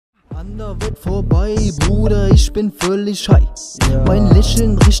Wander wird vorbei, Bruder, ich bin völlig high. Mein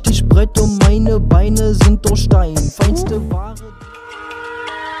Lächeln richtig breit und meine Beine sind aus Stein. Feinste Ware.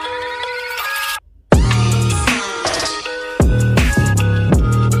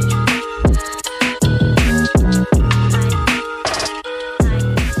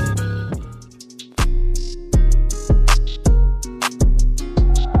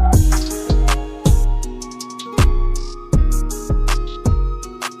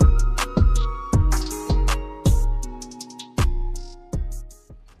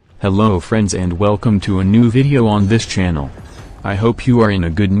 Hello friends and welcome to a new video on this channel. I hope you are in a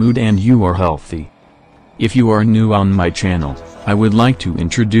good mood and you are healthy. If you are new on my channel, I would like to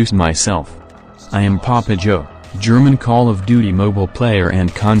introduce myself. I am Papa Joe, German Call of Duty mobile player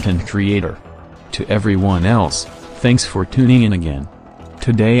and content creator. To everyone else, thanks for tuning in again.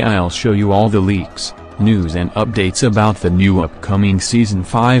 Today I'll show you all the leaks, news and updates about the new upcoming Season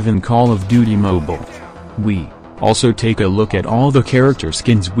 5 in Call of Duty Mobile. We also take a look at all the character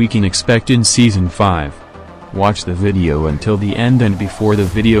skins we can expect in Season 5. Watch the video until the end, and before the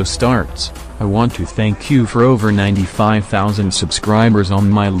video starts, I want to thank you for over 95,000 subscribers on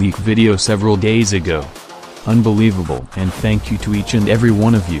my leak video several days ago. Unbelievable, and thank you to each and every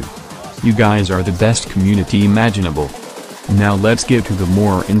one of you. You guys are the best community imaginable. Now let's get to the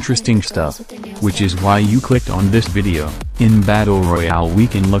more interesting stuff, which is why you clicked on this video. In Battle Royale we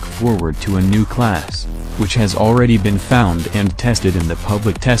can look forward to a new class, which has already been found and tested in the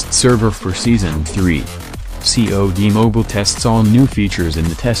public test server for Season 3. COD Mobile tests all new features in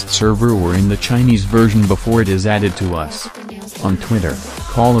the test server or in the Chinese version before it is added to us. On Twitter,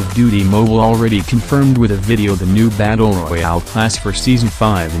 Call of Duty Mobile already confirmed with a video the new Battle Royale class for Season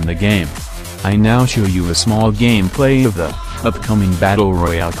 5 in the game. I now show you a small gameplay of the upcoming Battle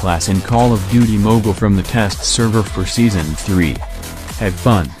Royale class in Call of Duty Mobile from the test server for Season 3. Have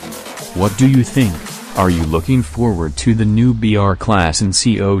fun! What do you think? Are you looking forward to the new BR class in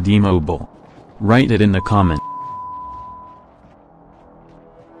COD Mobile? Write it in the comment.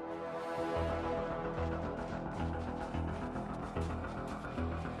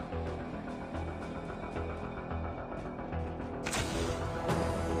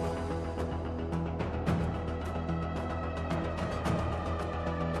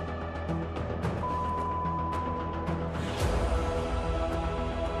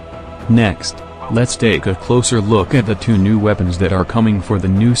 Next, let's take a closer look at the two new weapons that are coming for the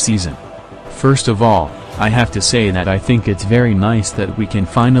new season. First of all, I have to say that I think it's very nice that we can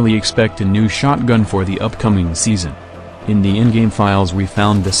finally expect a new shotgun for the upcoming season. In the in-game files we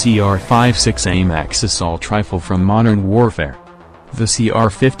found the CR56 amax assault rifle from Modern Warfare. The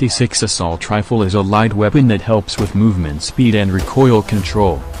CR56 assault rifle is a light weapon that helps with movement speed and recoil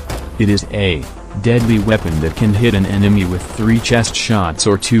control. It is a deadly weapon that can hit an enemy with 3 chest shots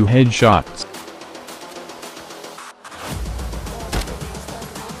or 2 headshots.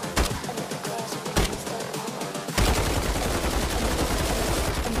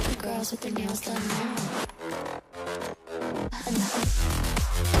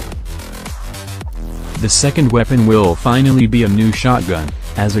 The second weapon will finally be a new shotgun,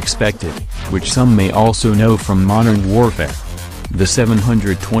 as expected, which some may also know from Modern Warfare. The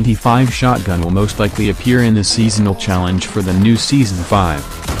 725 shotgun will most likely appear in the seasonal challenge for the new Season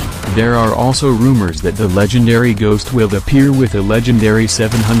 5. There are also rumors that the legendary Ghost will appear with a legendary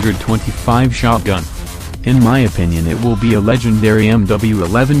 725 shotgun. In my opinion it will be a legendary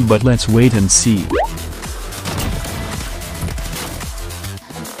MW11, but let's wait and see.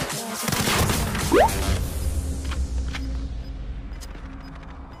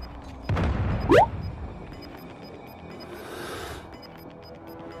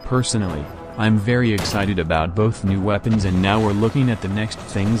 Personally, I'm very excited about both new weapons, and now we're looking at the next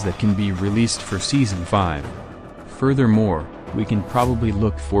things that can be released for Season 5. Furthermore, we can probably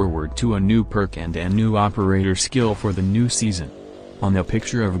look forward to a new perk and a new operator skill for the new season. On the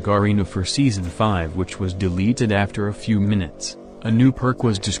picture of Garina for Season 5, which was deleted after a few minutes, a new perk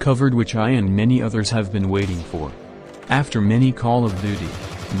was discovered which I and many others have been waiting for. After many Call of Duty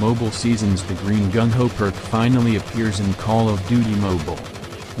Mobile seasons, the green gunho perk finally appears in Call of Duty Mobile.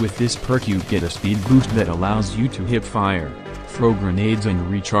 With this perk you get a speed boost that allows you to hip fire, throw grenades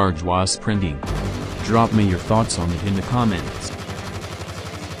and recharge while sprinting. Drop me your thoughts on it in the comments.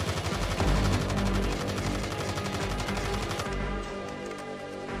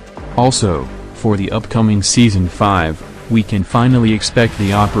 Also, for the upcoming Season 5, we can finally expect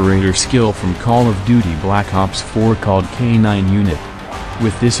the operator skill from Call of Duty Black Ops 4 called K9 Unit.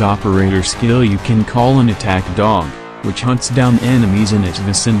 With this operator skill you can call an attack dog, which hunts down enemies in its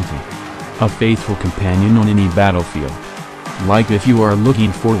vicinity. A faithful companion on any battlefield. Like if you are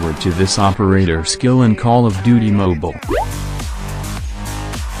looking forward to this operator skill in Call of Duty Mobile.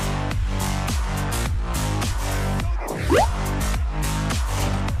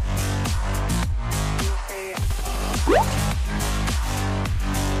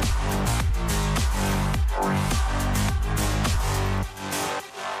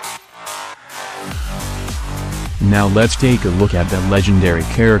 Now let's take a look at the legendary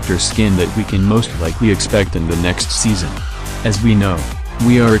character skin that we can most likely expect in the next season. As we know,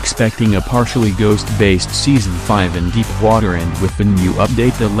 we are expecting a partially ghost-based Season 5 in deep water, and with the new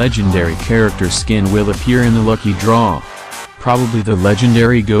update the legendary character skin will appear in the lucky draw. Probably the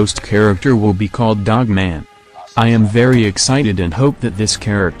legendary ghost character will be called Dogman. I am very excited and hope that this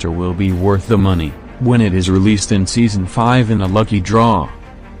character will be worth the money when it is released in Season 5 in a lucky draw.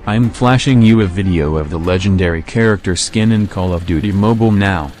 I'm flashing you a video of the legendary character skin in Call of Duty Mobile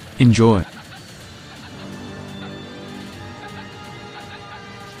now. Enjoy!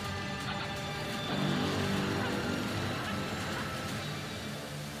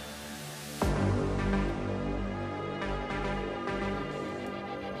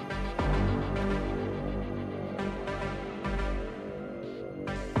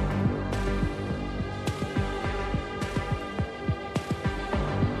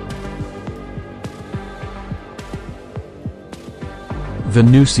 The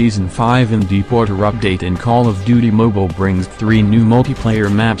new Season 5 in Deepwater update in Call of Duty Mobile brings 3 new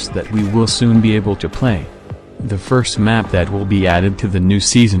multiplayer maps that we will soon be able to play. The first map that will be added to the new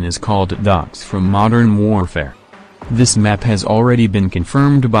season is called Redux from Modern Warfare. This map has already been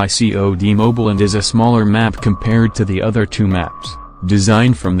confirmed by COD Mobile and is a smaller map compared to the other 2 maps,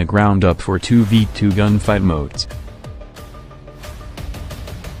 designed from the ground up for 2v2 gunfight modes.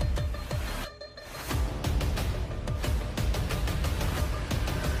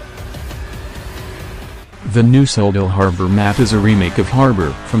 The new Soldo Harbor map is a remake of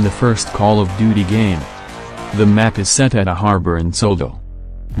Harbor from the first Call of Duty game. The map is set at a harbor in Soldo.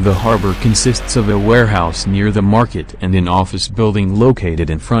 The harbor consists of a warehouse near the market and an office building located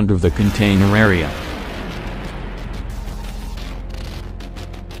in front of the container area.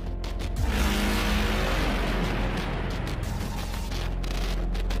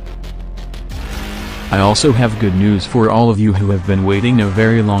 I also have good news for all of you who have been waiting a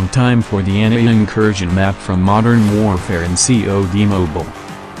very long time for the Ana Incursion map from Modern Warfare and COD Mobile.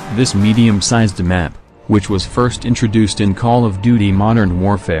 This medium-sized map, which was first introduced in Call of Duty Modern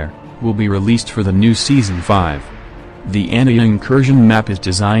Warfare, will be released for the new Season 5. The Ana Incursion map is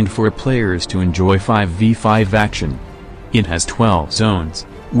designed for players to enjoy 5v5 action. It has 12 zones,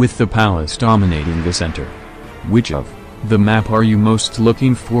 with the palace dominating the center. Which of the map are you most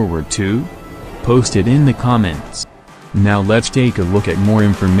looking forward to? Post it in the comments. Now let's take a look at more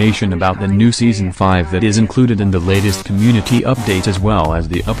information about the new Season 5 that is included in the latest community update as well as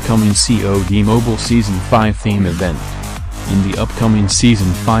the upcoming COD Mobile Season 5 theme event. In the upcoming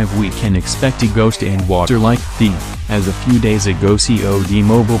Season 5 we can expect a ghost and water-like theme, as a few days ago COD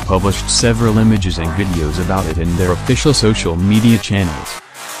Mobile published several images and videos about it in their official social media channels.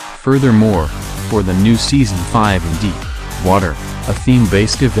 Furthermore, for the new Season 5 in Deep Water, a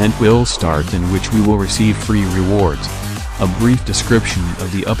theme-based event will start in which we will receive free rewards. A brief description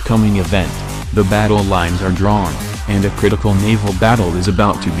of the upcoming event: the battle lines are drawn, and a critical naval battle is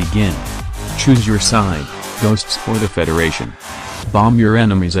about to begin. Choose your side, Ghosts or the Federation. Bomb your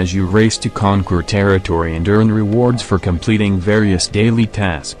enemies as you race to conquer territory and earn rewards for completing various daily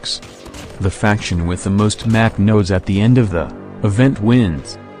tasks. The faction with the most map nodes at the end of the event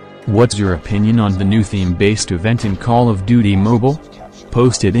wins. What's your opinion on the new theme-based event in Call of Duty Mobile?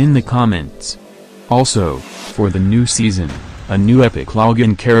 Post it in the comments. Also, for the new season, a new epic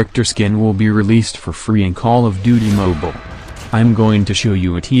login character skin will be released for free in Call of Duty Mobile. I'm going to show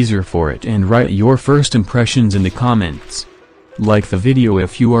you a teaser for it and write your first impressions in the comments. Like the video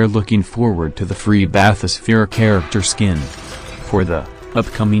if you are looking forward to the free Bathysphere character skin. For the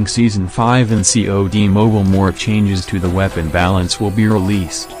upcoming Season 5 in COD Mobile, more changes to the weapon balance will be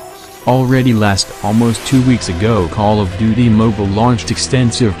released. Already almost 2 weeks ago Call of Duty Mobile launched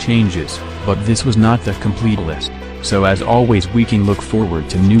extensive changes, but this was not the complete list, so as always we can look forward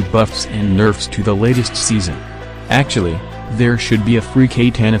to new buffs and nerfs to the latest season. Actually, there should be a free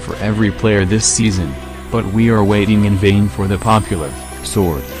katana for every player this season, but we are waiting in vain for the popular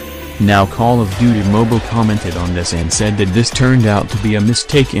sword. Now Call of Duty Mobile commented on this and said that this turned out to be a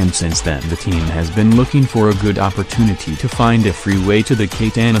mistake, and since then the team has been looking for a good opportunity to find a free way to the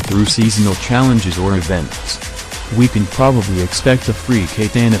katana through seasonal challenges or events. We can probably expect a free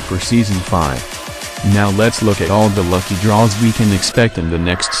katana for Season 5. Now let's look at all the lucky draws we can expect in the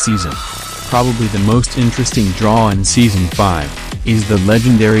next season. Probably the most interesting draw in Season 5, is the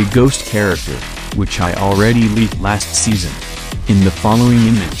legendary ghost character, which I already leaked last season. In the following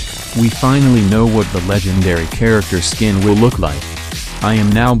image, we finally know what the legendary character skin will look like. I am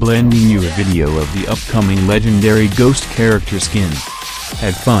now blending you a video of the upcoming legendary ghost character skin.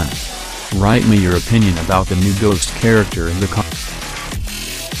 Have fun. Write me your opinion about the new ghost character in the comments.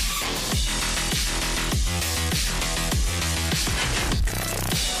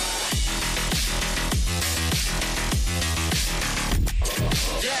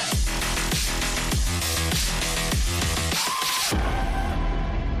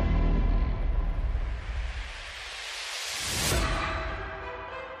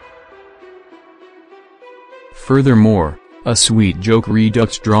 Furthermore, a COD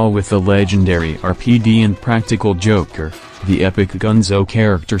redux draw with the legendary RPD and practical Joker, the epic gunzo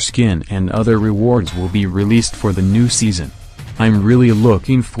character skin and other rewards will be released for the new season. I'm really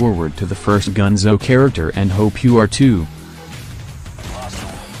looking forward to the first gunzo character and hope you are too.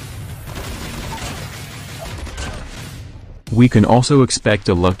 We can also expect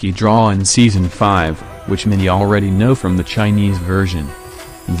a lucky draw in Season 5, which many already know from the Chinese version.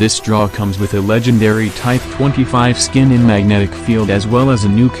 This draw comes with a legendary Type 25 skin in magnetic field as well as a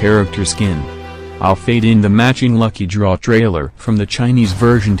new character skin. I'll fade in the matching lucky draw trailer from the Chinese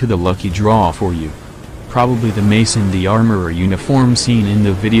version to the lucky draw for you. Probably the Mason the Armorer uniform seen in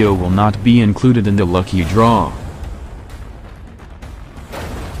the video will not be included in the lucky draw.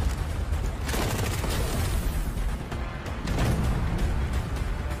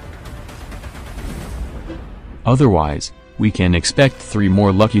 Otherwise, we can expect 3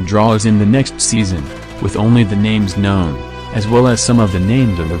 more lucky draws in the next season, with only the names known, as well as some of the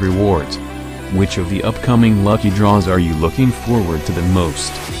names of the rewards. Which of the upcoming lucky draws are you looking forward to the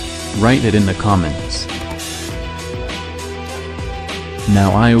most? Write it in the comments.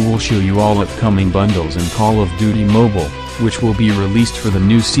 Now I will show you all upcoming bundles in Call of Duty Mobile, which will be released for the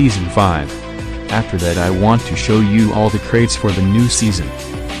new Season 5. After that I want to show you all the crates for the new season.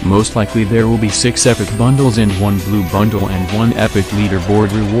 Most likely there will be 6 epic bundles and 1 blue bundle and 1 epic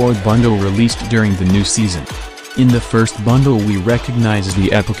leaderboard reward bundle released during the new season. In the first bundle we recognize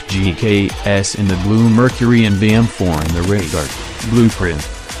the epic GKS in the blue Mercury and the M4 in the radar blueprint.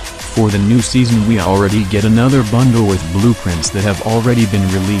 For the new season we already get another bundle with blueprints that have already been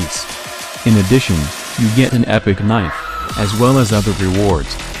released. In addition, you get an epic knife, as well as other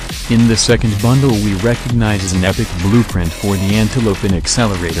rewards. In the second bundle we recognize an epic blueprint for the antelope and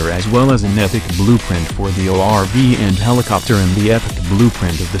accelerator as well as an epic blueprint for the ORV and helicopter and the epic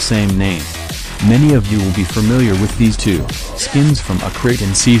blueprint of the same name. Many of you will be familiar with these 2 skins from a crate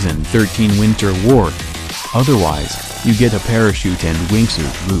in Season 13 Winter War. Otherwise, you get a parachute and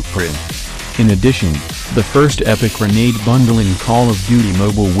wingsuit blueprint. In addition, the first epic grenade bundle in Call of Duty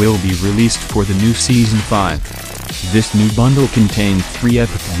Mobile will be released for the new Season 5. This new bundle contains 3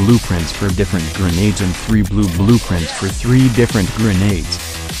 epic blueprints for different grenades and 3 blue blueprints for 3 different grenades.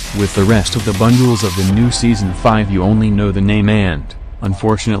 With the rest of the bundles of the new Season 5 you only know the name and,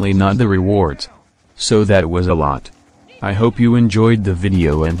 unfortunately not the rewards. So that was a lot. I hope you enjoyed the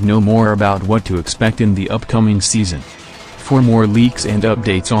video and know more about what to expect in the upcoming season. For more leaks and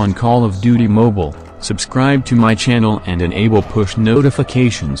updates on Call of Duty Mobile, subscribe to my channel and enable push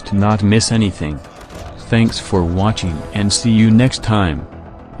notifications to not miss anything. Thanks for watching and see you next time.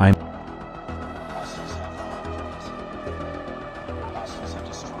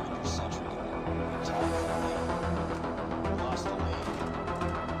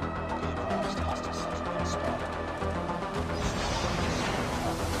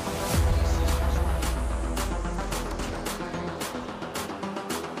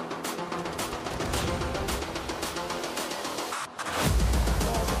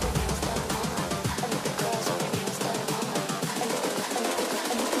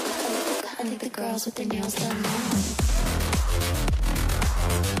 Girls with their nails done now.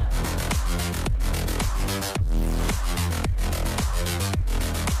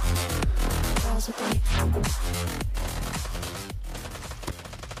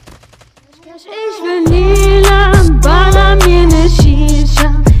 Ich will lila, baller mir ne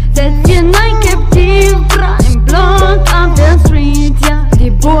Shisha. Setz dir nein Captiv, rein Block auf der Street, ja.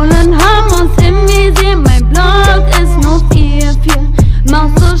 Die Bullen haben uns im Visier, mein Block ist nur 4-4.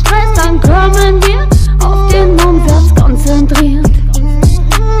 Machst du Stress, dann kommen wir auf den Umsatz konzentriert.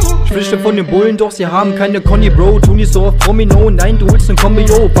 Ich wünschte von den Bullen, doch sie haben keine Conny, Bro. Tun nicht so auf Promino, nein, du holst ne Kombi,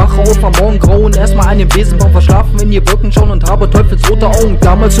 yo. Wach auf am Morgen grauen, erstmal einen Besenbaum verschlafen, in die Wolken schauen und habe teufelsrote Augen.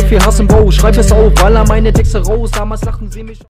 Damals zu viel Hass im Bau, schreib es auf, weil er meine Texte raus. Damals lachten sie mich.